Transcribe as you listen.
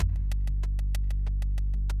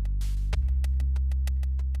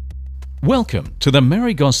Welcome to the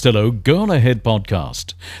Mary Costello Girl Ahead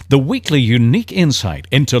podcast, the weekly unique insight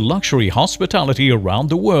into luxury hospitality around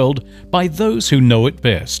the world by those who know it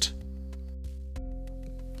best.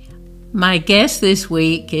 My guest this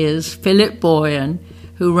week is Philip Boyan,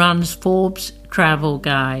 who runs Forbes Travel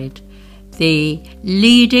Guide, the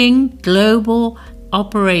leading global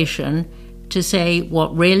operation to say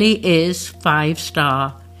what really is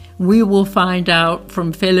 5-star. We will find out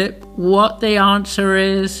from Philip what the answer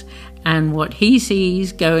is and what he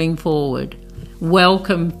sees going forward.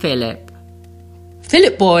 Welcome, Philip.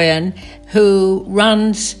 Philip Boyan, who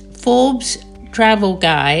runs Forbes Travel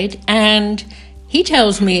Guide, and he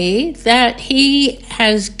tells me that he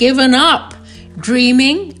has given up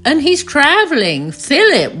dreaming and he's traveling.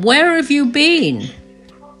 Philip, where have you been?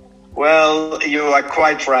 Well, you are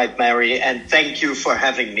quite right, Mary, and thank you for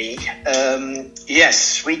having me.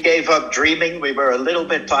 Yes, we gave up dreaming. We were a little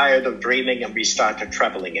bit tired of dreaming and we started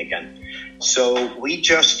traveling again. So we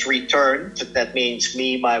just returned. That means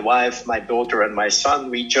me, my wife, my daughter, and my son.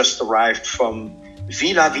 We just arrived from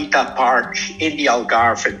Vila Vita Park in the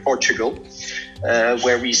Algarve in Portugal,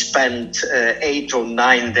 where we spent 8 or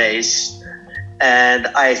 9 days. And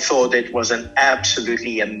I thought it was an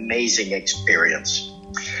absolutely amazing experience.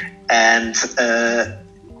 And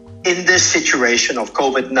in this situation of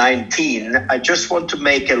COVID-19, I just want to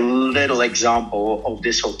make a little example of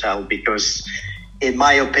this hotel because, in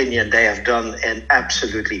my opinion, they have done an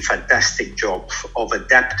absolutely fantastic job of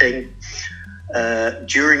adapting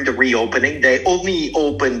during the reopening. They only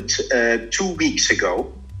opened 2 weeks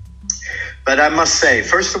ago. But I must say,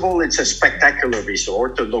 first of all, it's a spectacular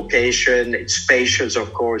resort. The location, it's spacious,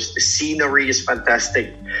 of course. The scenery is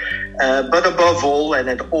fantastic. But above all, and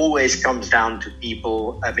it always comes down to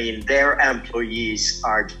people, I mean, their employees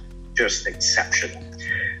are just exceptional.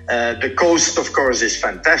 The coast, of course, is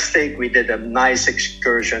fantastic. We did a nice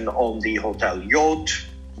excursion on the hotel yacht.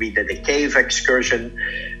 We did a cave excursion.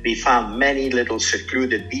 We found many little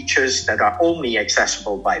secluded beaches that are only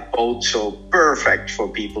accessible by boat, so perfect for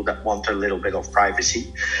people that want a little bit of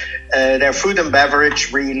privacy. Their food and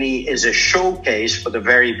beverage really is a showcase for the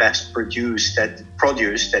very best produce that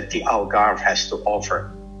the Algarve has to offer.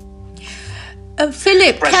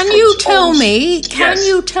 Philip, can you tell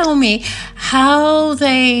me how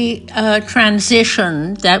they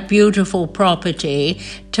transitioned that beautiful property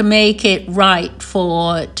to make it right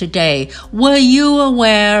for today? Were you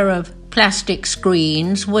aware of plastic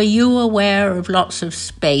screens? Were you aware of lots of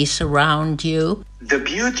space around you? The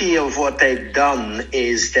beauty of what they've done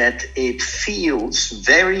is that it feels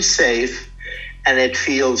very safe and it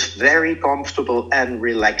feels very comfortable and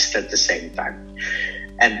relaxed at the same time.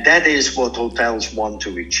 And that is what hotels want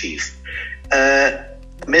to achieve.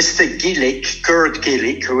 Mr. Gillick, Kurt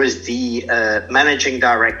Gillick, who is the managing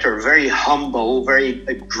director, very humble,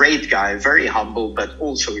 a great guy, very humble, but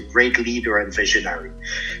also a great leader and visionary.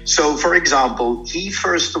 So, for example, he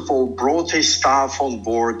first of all brought his staff on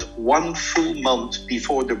board 1 full month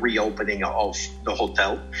before the reopening of the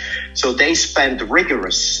hotel. So they spent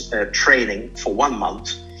rigorous training for 1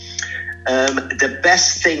 month. The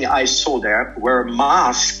best thing I saw there were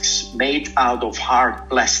masks made out of hard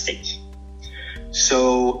plastic.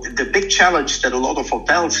 So the big challenge that a lot of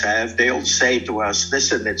hotels have, they all say to us,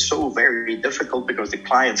 listen, it's so very difficult because the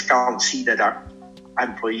clients can't see that our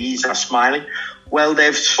employees are smiling. Well,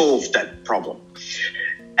 they've solved that problem.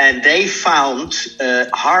 And they found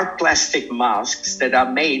hard plastic masks that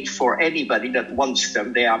are made for anybody that wants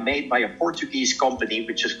them. They are made by a Portuguese company,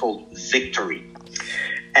 which is called Victory.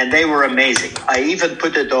 And they were amazing. I even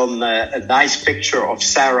put it on a nice picture of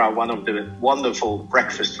Sarah, one of the wonderful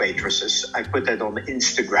breakfast waitresses. I put that on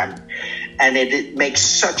Instagram. And it makes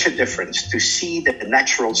such a difference to see the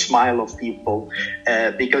natural smile of people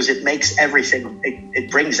because it makes everything, it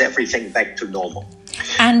brings everything back to normal.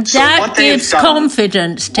 And that gives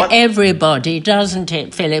confidence to everybody, doesn't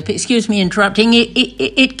it, Philip? Excuse me interrupting.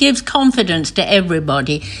 It gives confidence to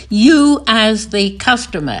everybody. You, as the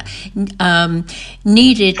customer,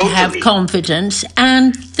 needed to have confidence,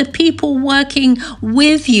 and the people working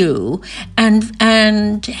with you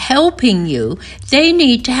and helping you, they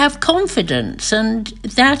need to have confidence. And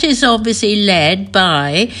that is obviously led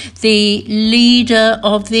by the leader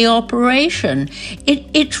of the operation.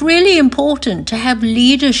 It's really important to have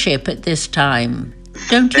leadership at this time,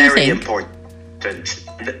 don't you think? Very important.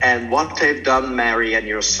 And what they've done, Mary, and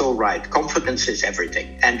you're so right, confidence is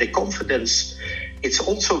everything. And the confidence, it's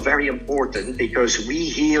also very important because we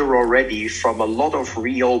hear already from a lot of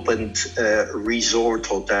reopened resort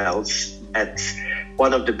hotels that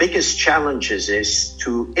one of the biggest challenges is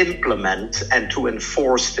to implement and to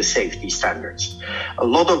enforce the safety standards. A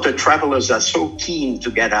lot of the travelers are so keen to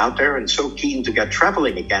get out there and so keen to get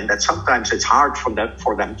traveling again that sometimes it's hard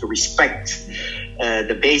for them to respect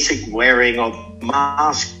the basic wearing of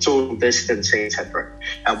masks, social distancing, etc.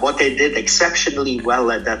 And what they did exceptionally well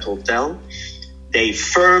at that hotel, they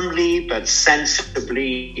firmly but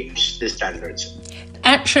sensibly pushed the standards.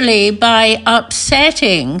 Actually, by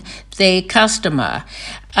upsetting the customer,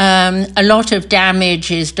 a lot of damage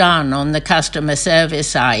is done on the customer service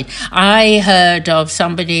side. I heard of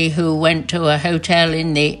somebody who went to a hotel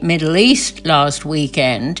in the Middle East last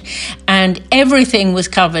weekend and everything was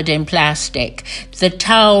covered in plastic. The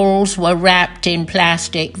towels were wrapped in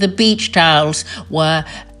plastic. The beach towels were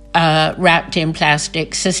wrapped in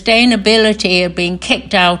plastic. Sustainability had been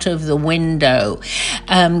kicked out of the window.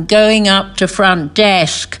 Going up to front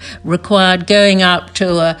desk required going up to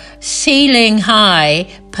a ceiling-high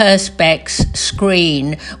Perspex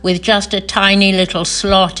screen with just a tiny little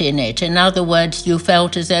slot in it. In other words, you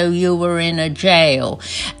felt as though you were in a jail.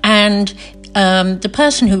 And the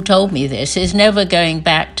person who told me this is never going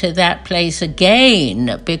back to that place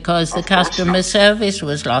again because the customer service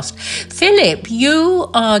was lost. Philip, you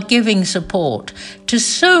are giving support to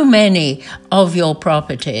so many of your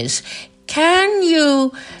properties. Can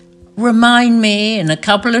you remind me in a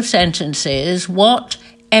couple of sentences what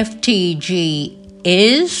FTG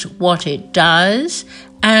is, what it does,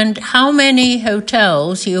 and how many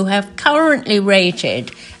hotels you have currently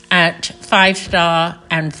rated at 5-star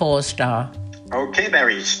and 4-star? Okay,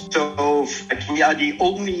 Mary. So we are the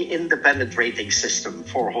only independent rating system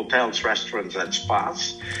for hotels, restaurants, and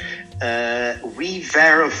spas. We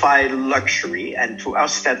verify luxury, and to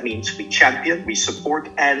us that means we champion, we support,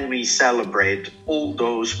 and we celebrate all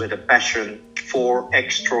those with a passion for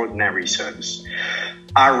extraordinary service.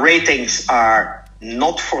 Our ratings are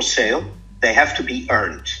not for sale, they have to be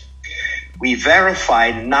earned. We verify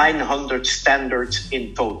 900 standards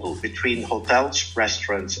in total between hotels,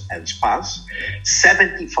 restaurants, and spas.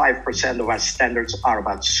 75% of our standards are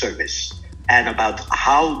about service and about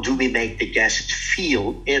how do we make the guest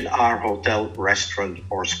feel in our hotel, restaurant,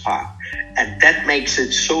 or spa. And that makes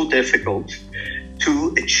it so difficult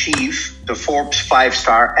to achieve the Forbes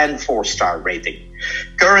 5-star and 4-star rating.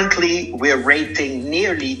 Currently, we're rating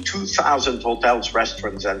nearly 2,000 hotels,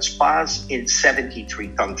 restaurants, and spas in 73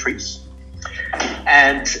 countries.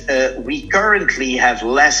 And we currently have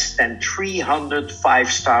less than 300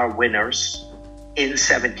 5-star winners in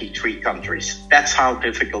 73 countries. That's how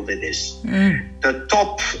difficult it is. The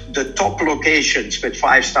top locations with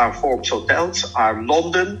 5-star Forbes hotels are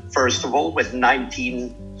London, first of all, with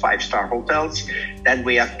 19 5-star hotels. Then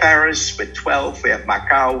we have Paris with 12, we have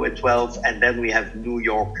Macau with 12, and then we have New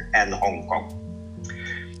York and Hong Kong.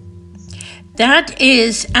 That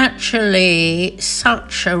is actually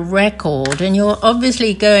such a record, and you're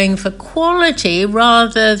obviously going for quality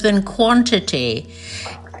rather than quantity.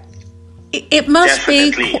 It must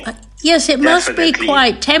Definitely. be, yes, it must be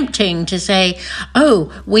quite tempting to say,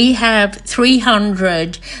 oh, we have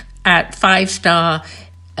 300 at 5-star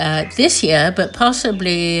this year, but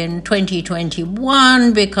possibly in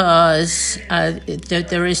 2021 because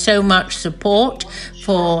there is so much support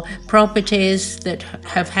for properties that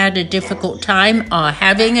have had a difficult time, are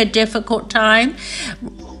having a difficult time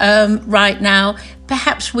right now.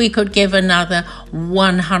 Perhaps we could give another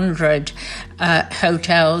 100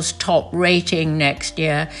 hotels top rating next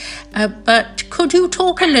year. But could you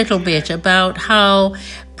talk a little bit about how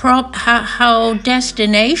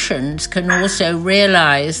destinations can also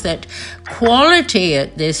realize that quality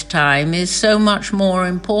at this time is so much more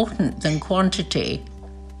important than quantity?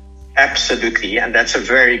 Absolutely, and that's a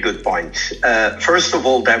very good point. First of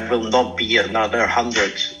all, there will not be another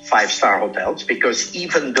 100 5-star hotels because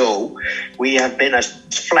even though we have been as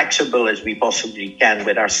flexible as we possibly can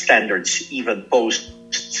with our standards, even post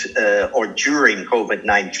or during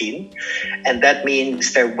COVID-19, and that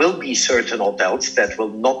means there will be certain hotels that will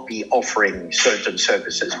not be offering certain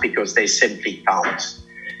services because they simply can't.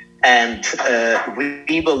 And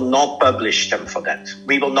we will not publish them for that.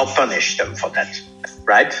 We will not punish them for that,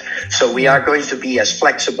 right? So we are going to be as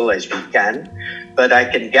flexible as we can, but I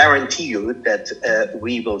can guarantee you that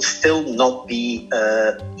we will still not be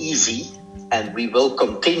easy, and we will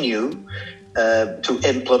continue to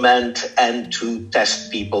implement and to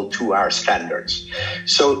test people to our standards.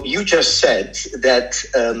 So you just said that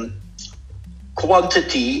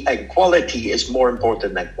quantity and quality is more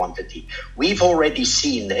important than quantity. We've already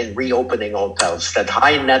seen in reopening hotels that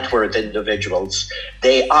high net worth individuals,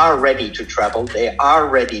 they are ready to travel, they are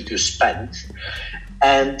ready to spend,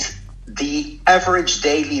 and the average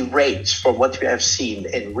daily rates for what we have seen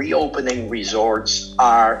in reopening resorts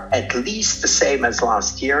are at least the same as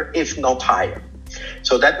last year, if not higher.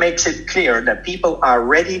 So that makes it clear that people are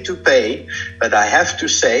ready to pay. But I have to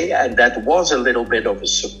say, and that was a little bit of a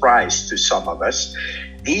surprise to some of us,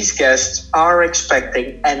 these guests are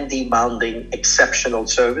expecting and demanding exceptional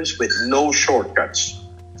service with no shortcuts.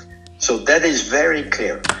 So that is very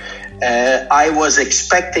clear. I was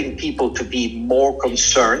expecting people to be more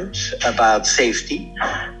concerned about safety.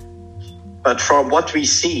 But from what we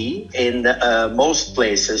see in most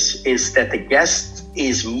places is that the guest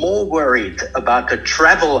is more worried about the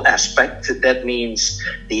travel aspect. That means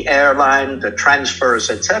the airline, the transfers,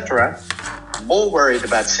 etc. More worried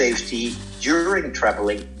about safety during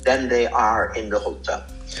traveling than they are in the hotel.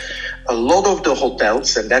 A lot of the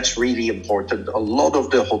hotels, and that's really important, a lot of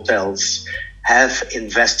the hotels have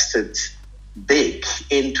invested big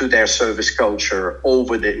into their service culture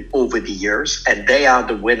over the years, and they are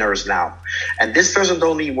the winners now. And this doesn't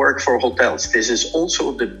only work for hotels. This is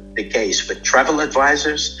also the case with travel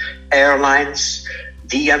advisors, airlines,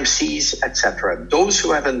 DMCs, etc. Those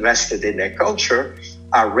who have invested in their culture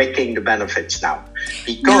are reaping the benefits now,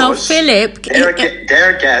 because Philip,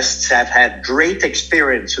 their guests have had great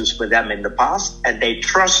experiences with them in the past, and they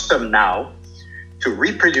trust them now to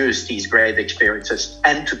reproduce these great experiences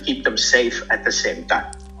and to keep them safe at the same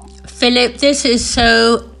time. Philip, this is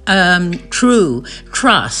so true.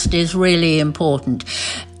 Trust is really important.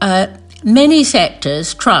 Many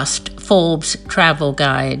sectors trust Forbes Travel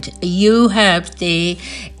Guide. You have the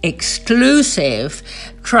exclusive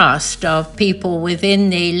trust of people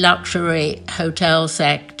within the luxury hotel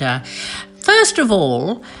sector. First of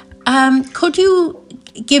all, could you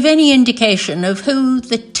give any indication of who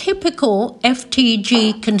the typical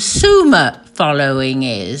FTG consumer following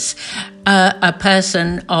is? A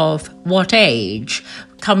person of what age?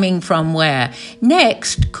 Coming from where?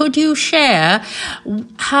 Next, could you share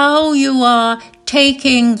how you are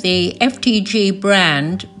taking the FTG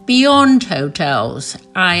brand beyond hotels?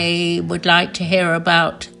 I would like to hear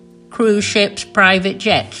about cruise ships, private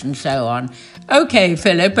jets, and so on. Okay,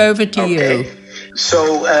 Philip, over to you.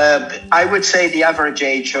 So I would say the average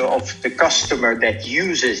age of the customer that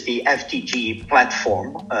uses the FTG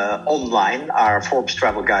platform online, our Forbes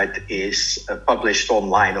Travel Guide is published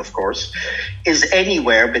online, of course, is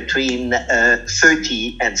anywhere between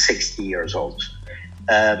 30 and 60 years old.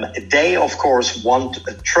 They, of course, want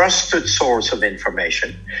a trusted source of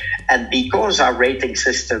information. And because our rating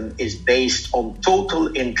system is based on total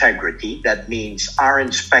integrity, that means our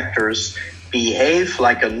inspectors behave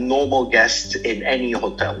like a normal guest in any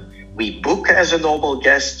hotel. We book as a normal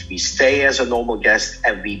guest, we stay as a normal guest,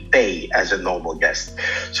 and we pay as a normal guest.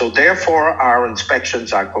 So therefore, our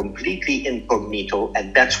inspections are completely incognito,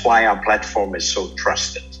 and that's why our platform is so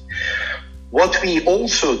trusted. What we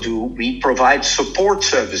also do, we provide support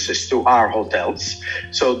services to our hotels.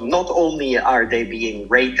 So not only are they being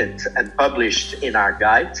rated and published in our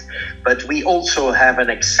guide, but we also have an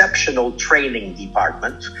exceptional training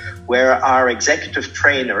department where our executive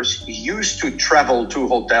trainers used to travel to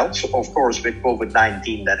hotels. Of course, with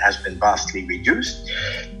COVID-19, that has been vastly reduced.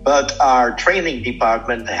 But our training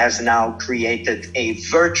department has now created a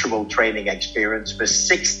virtual training experience with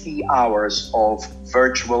 60 hours of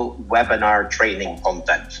virtual webinar training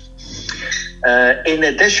content. In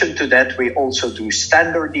addition to that, we also do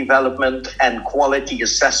standard development and quality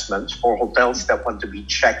assessment for hotels that want to be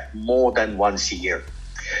checked more than once a year.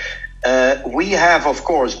 We have, of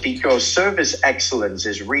course, because service excellence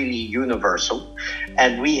is really universal,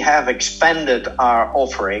 and we have expanded our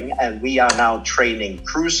offering, and we are now training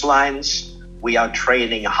cruise lines, we are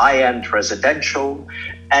training high-end residential,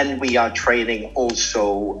 and we are training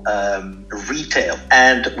also retail.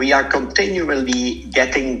 And we are continually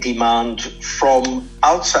getting demand from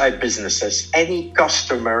outside businesses, any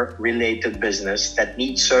customer-related business that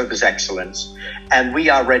needs service excellence, and we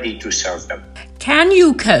are ready to serve them. Can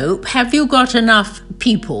you cope? Have you got enough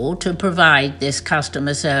people to provide this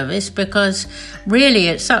customer service? Because really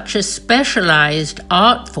it's such a specialized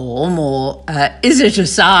art form, or is it a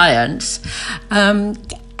science?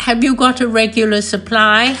 Have you got a regular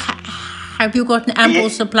supply? Have you got an ample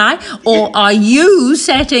supply? Or are you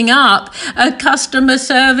setting up a customer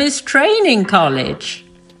service training college?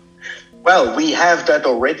 Well, we have that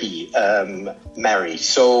already, Mary.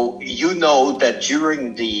 So you know that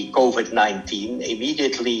during the COVID-19,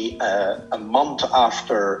 immediately a month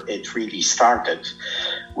after it really started,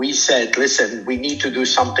 we said, listen, we need to do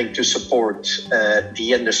something to support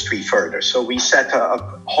the industry further. So we set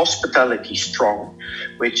up Hospitality Strong,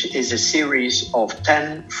 which is a series of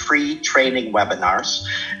 10 free training webinars.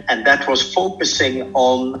 And that was focusing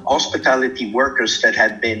on hospitality workers that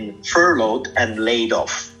had been furloughed and laid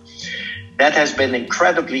off. That has been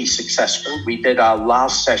incredibly successful. We did our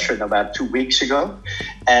last session about 2 weeks ago,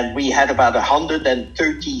 and we had about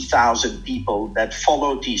 130,000 people that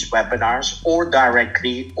followed these webinars or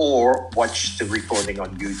directly or watched the recording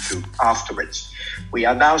on YouTube afterwards. We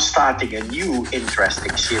are now starting a new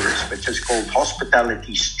interesting series, which is called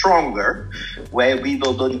Hospitality Stronger, where we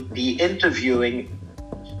will be interviewing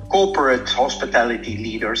corporate hospitality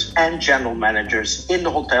leaders and general managers in the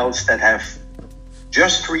hotels that have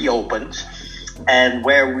just reopened, and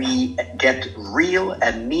where we get real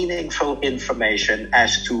and meaningful information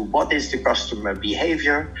as to what is the customer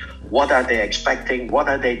behavior, what are they expecting, what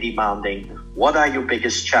are they demanding, what are your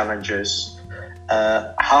biggest challenges,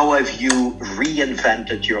 how have you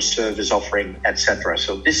reinvented your service offering, etc.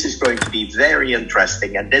 So this is going to be very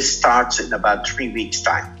interesting, and this starts in about 3 weeks'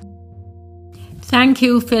 time. Thank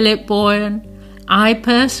you, Philip Boyan. I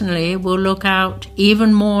personally will look out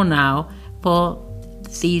even more now for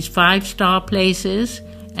these 5-star places,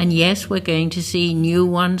 and yes, we're going to see new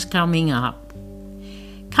ones coming up.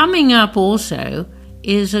 Coming up also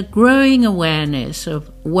is a growing awareness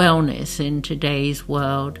of wellness in today's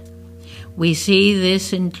world. We see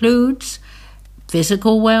this includes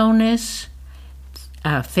physical wellness,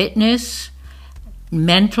 fitness,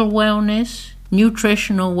 mental wellness,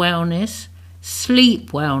 nutritional wellness,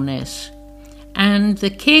 sleep wellness. And the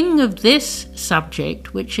king of this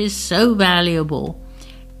subject, which is so valuable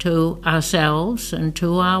to ourselves and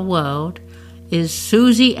to our world, is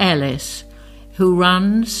Susie Ellis, who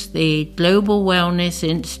runs the Global Wellness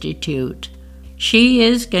Institute. She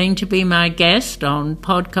is going to be my guest on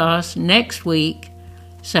podcast next week.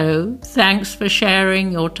 So thanks for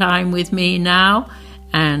sharing your time with me now,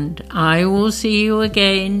 and I will see you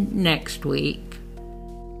again next week.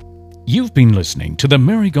 You've been listening to the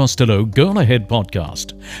Mary Costello Girl Ahead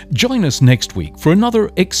podcast. Join us next week for another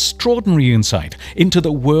extraordinary insight into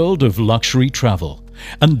the world of luxury travel.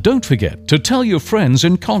 And don't forget to tell your friends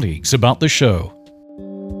and colleagues about the show.